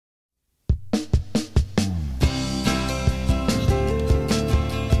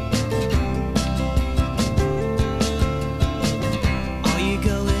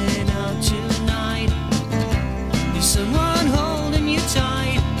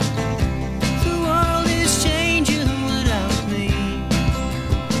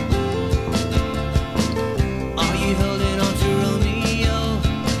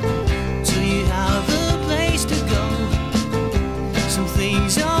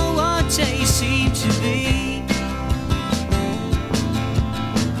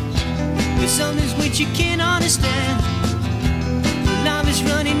which you can't understand. Love is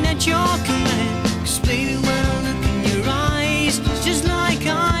running at your command. 'Cause baby, when I look in your eyes, it's just like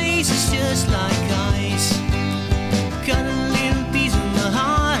ice, it's just like ice. Got a little piece of my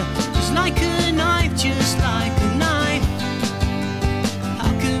heart, just like a knife, just like a knife.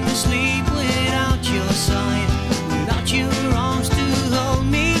 How can I sleep without your side, without your arms to hold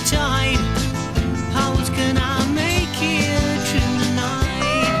me tight? How else can I make it true tonight?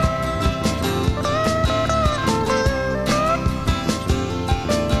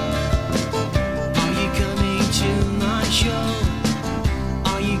 Are you coming to my show?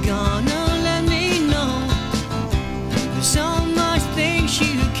 Are you gonna let me know? There's so much things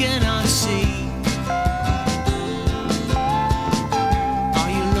you cannot see.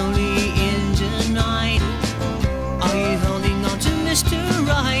 Are you lonely in the night? Are you holding on to Mr.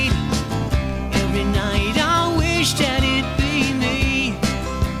 Right? Every night I wish that it'd be me.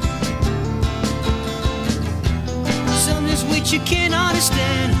 Something's which you can't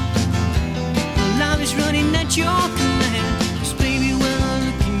understand. Love is running at your command. 'Cause baby, when I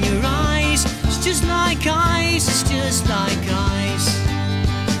look in your eyes, it's just like ice, it's just like